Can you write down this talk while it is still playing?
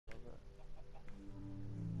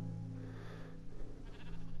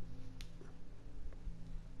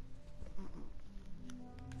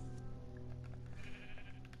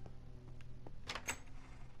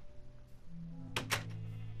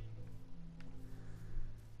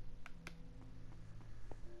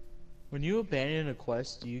When you abandon a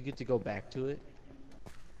quest, do you get to go back to it?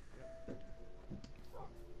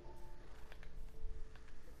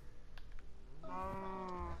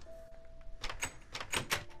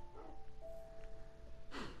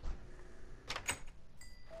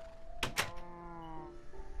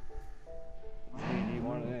 Do you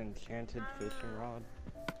want an enchanted fishing rod?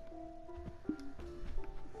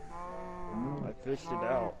 I fished it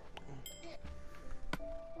out.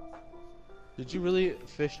 Did you really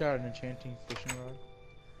fish out an enchanting fishing rod?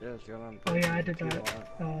 Yeah, it's got on. Oh yeah, I did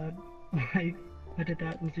that. I did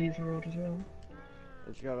that with Z's World as well.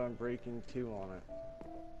 It's got Unbreaking 2 on it.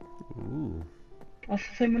 Ooh. That's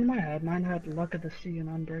the same one I had. Mine had Luck of the Sea and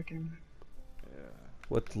Unbreaking. Yeah.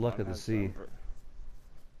 What's Luck of the Sea?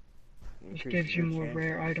 Which gives you more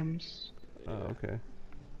rare items. Oh, okay.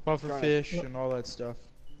 Puffer fish and all that stuff.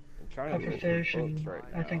 Puffer fish and right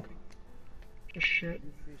I think just shit.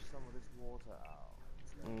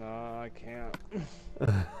 No, I can't.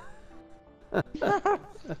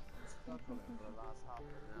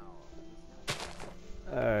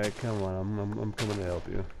 Alright, come on. I'm coming to help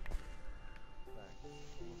you.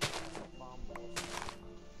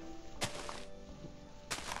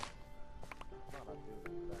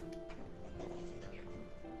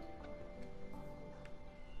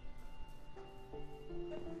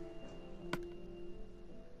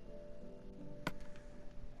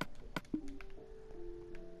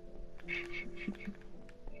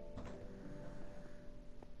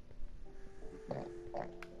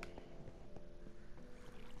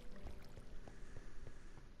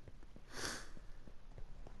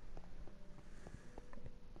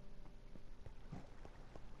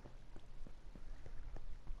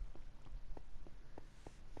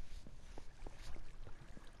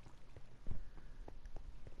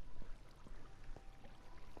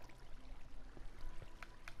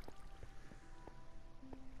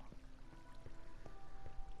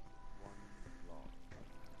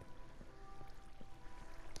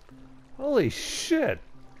 Holy shit!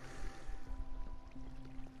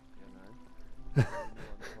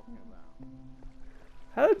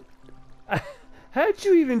 How'd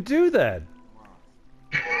you even do that?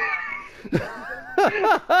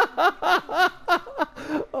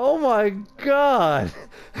 Oh my god!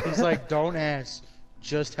 He's like, don't ask,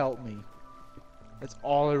 just help me. That's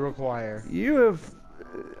all I require. You have...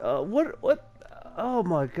 what? Oh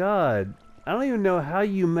my god. I don't even know how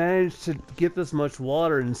you managed to get this much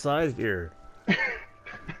water inside here.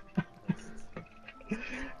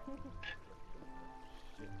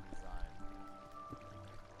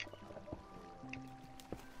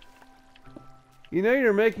 You know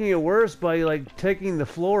you're making it worse by like taking the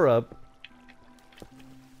floor up.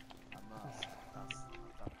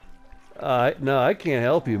 No, I can't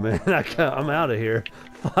help you, man. I'm out of here.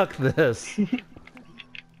 Fuck this.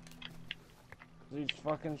 Please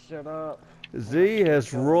fucking shut up. Z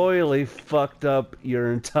has royally fucked up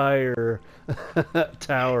your entire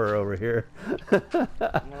tower over here. I'm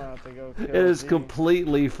gonna have to go kill It is Z.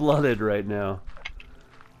 completely flooded right now.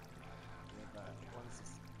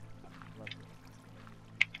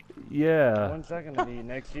 Yeah. 1 second to be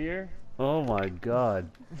next year. Oh my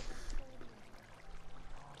god.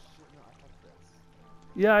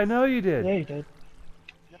 Yeah, I know you did. Yeah, you did.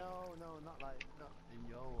 No, not in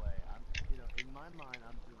your way. In my mind,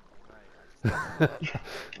 I'm doing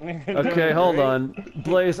great. Okay, hold on.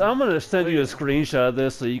 Blaze, I'm gonna send you a screenshot of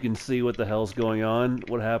this so you can see what the hell's going on.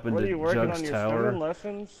 What happened What are you to working Jugg's on your tower. swimming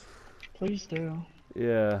lessons? Please do.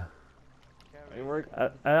 Yeah. You work.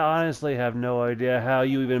 I honestly have no idea how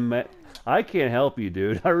you even met. I can't help you,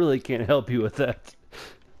 dude. I really can't help you with that.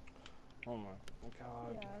 Oh my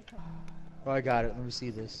god. Oh, I got it. Let me see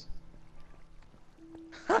this.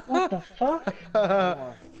 What the fuck? Oh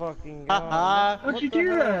my fucking god. How'd What you the do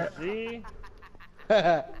hell, that? Z?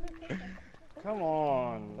 Come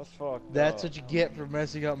on. That's fucked That's up. what you get for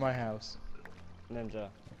messing up my house. Ninja.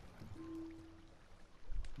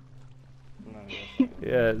 No,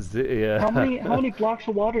 Yeah, yeah. How many blocks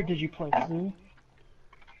of water did you place, Z?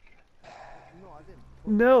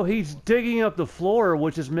 No, he's digging up the floor,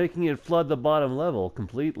 which is making it flood the bottom level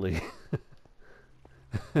completely.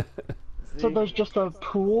 So there's just a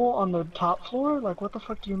pool on the top floor? Like, what the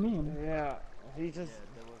fuck do you mean? Yeah, he just.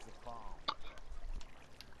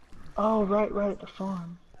 Oh, right, the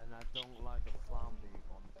farm. And I don't like the farm being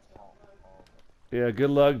on the top of... Yeah, good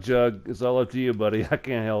luck, Jug. It's all up to you, buddy. I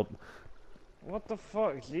can't help. What the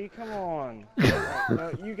fuck, Z? Come on.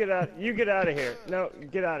 No, you get out. You get out of here. No,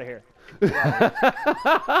 get out of here. Get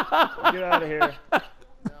out of here.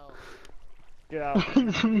 No. Get out.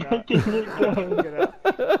 Making it go. Get out.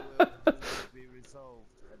 It will be resolved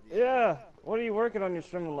at the end. Yeah. What are you working on your your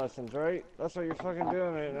swimming lessons, right? That's what you're fucking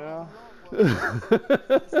doing right now.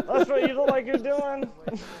 That's what you look like you're doing.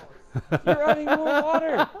 You're adding more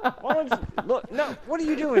water. Why don't you, look, no, what are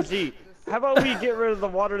you doing, Z? How about we get rid of the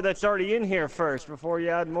water that's already in here first before you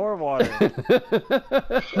add more water?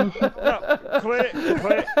 No, quit.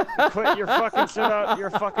 You're fucking shit up.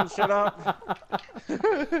 You're fucking shit up.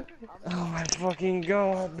 Oh my fucking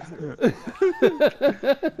god.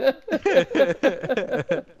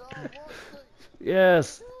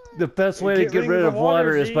 Yes, the best way to get rid of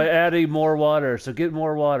water is by adding more water. So get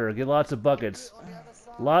more water. Get lots of buckets.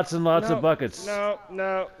 Lots and lots of buckets. No,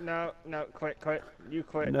 quit. You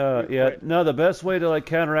quit. No, You yeah, quit. no. The best way to like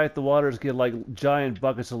counteract the water is get like giant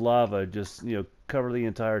buckets of lava. Just cover the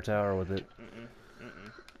entire tower with it.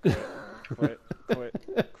 Quit.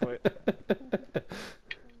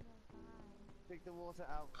 Take the water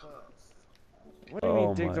out first. What do you mean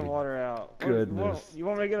Oh dig the my water out? goodness. You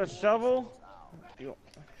want me to get a shovel? No,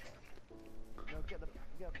 get a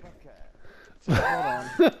bucket.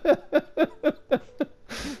 Hold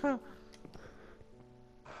on.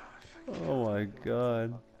 Oh my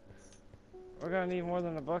god. We're gonna need more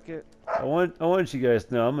than a bucket. I want you guys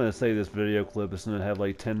to know I'm gonna say this video clip is gonna have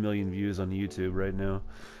like 10 million views on YouTube right now.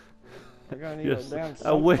 We're gonna need Yes. a damn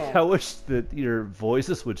I wish sump. that your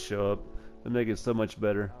voices would show up and make it so much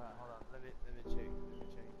better. Alright, hold on. Let me change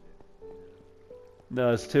it.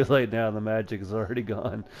 No, it's too late now. The magic is already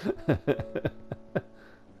gone. What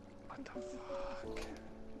the fuck?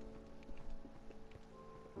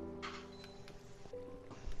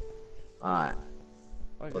 Alright.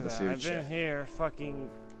 Look For at the that. I've future. been here fucking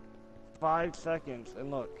 5 seconds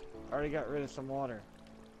and look, I already got rid of some water.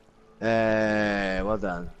 Hey, well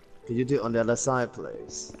done. Can you do it on the other side,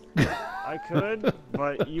 please? I could,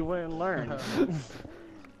 but you wouldn't learn.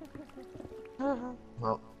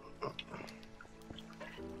 Well.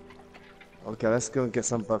 Okay, let's go and get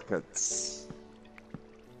some buckets.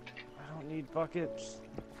 I don't need buckets.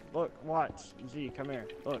 Look, watch. Z, come here.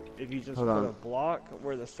 Look, if you just Hold put on. a block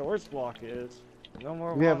where the source block is, no more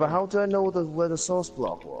water. Yeah, but how do I know where the source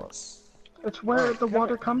block was? It's where the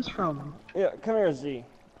water comes from. Yeah, come here, Z.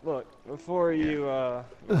 Look, before you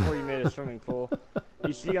made a swimming pool,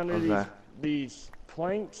 you see under Okay. these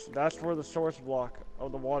planks, that's where the source block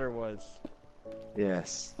of the water was.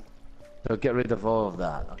 Yes. So get rid of all of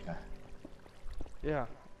that. Okay. Yeah,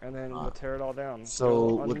 and then we'll tear it all down. So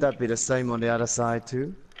Go would under- that be the same on the other side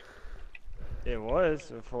too? It was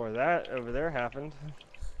before that over there happened.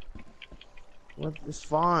 Well, it's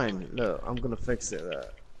fine. Look, I'm gonna fix it there.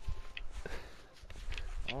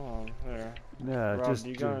 Oh, there. Yeah, Rob, just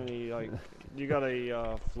do you got any you got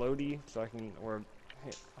a floaty so I can or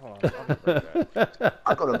hey, hold on, I'll be right back.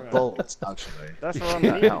 I got a bolt actually. That's what I'm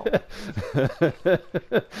That needing.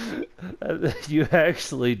 help. you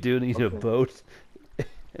actually do need a boat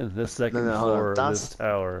in the second No, hold on, floor of that's- this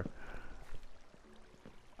tower.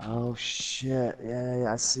 Oh shit!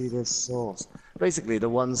 Yeah, I see this source. Basically, the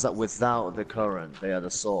ones that without the current, they are the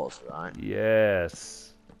source, right?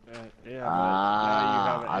 Yes. Yeah,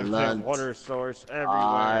 Ah, but I now you have an learned. water source everywhere.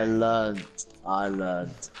 I learned.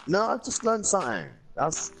 No, I just learned something.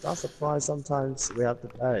 That's the price sometimes we have to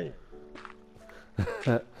pay.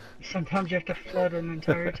 Sometimes you have to flood an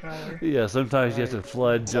entire tower. Yeah, sometimes you have to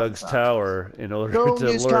flood Jugg's tower in order Don't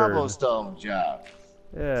to use learn. cobblestone, Jack.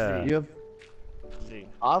 Yeah. You've, Z.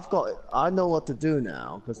 I know what to do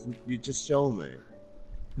now because you just showed me.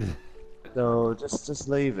 So just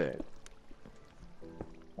leave it.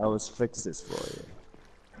 I will fix this for you.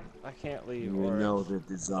 I can't leave You or know the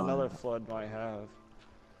design. another flood might have.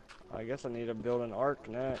 I guess I need to build an ark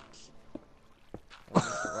next. I need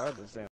to survive this damn